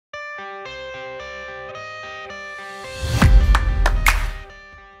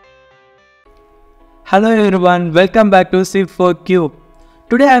Hello everyone, welcome back to C4Q.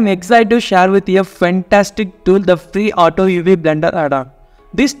 Today I am excited to share with you a fantastic tool, the free AutoUV Blender add-on.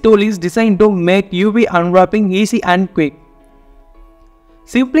 This tool is designed to make UV unwrapping easy and quick.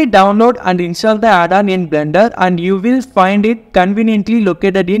 Simply download and install the add-on in Blender and you will find it conveniently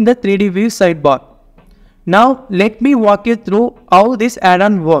located in the 3D view sidebar. Now let me walk you through how this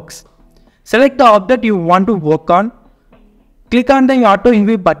add-on works. Select the object you want to work on. Click on the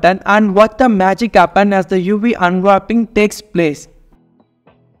AutoUV button and watch the magic happen as the UV unwrapping takes place.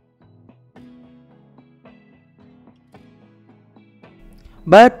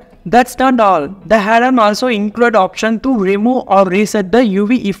 But that's not all. The add-on also includes option to remove or reset the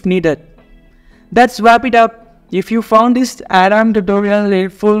UV if needed. Let's wrap it up. If you found this add-on tutorial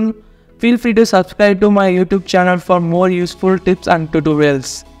helpful, feel free to subscribe to my YouTube channel for more useful tips and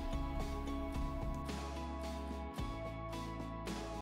tutorials.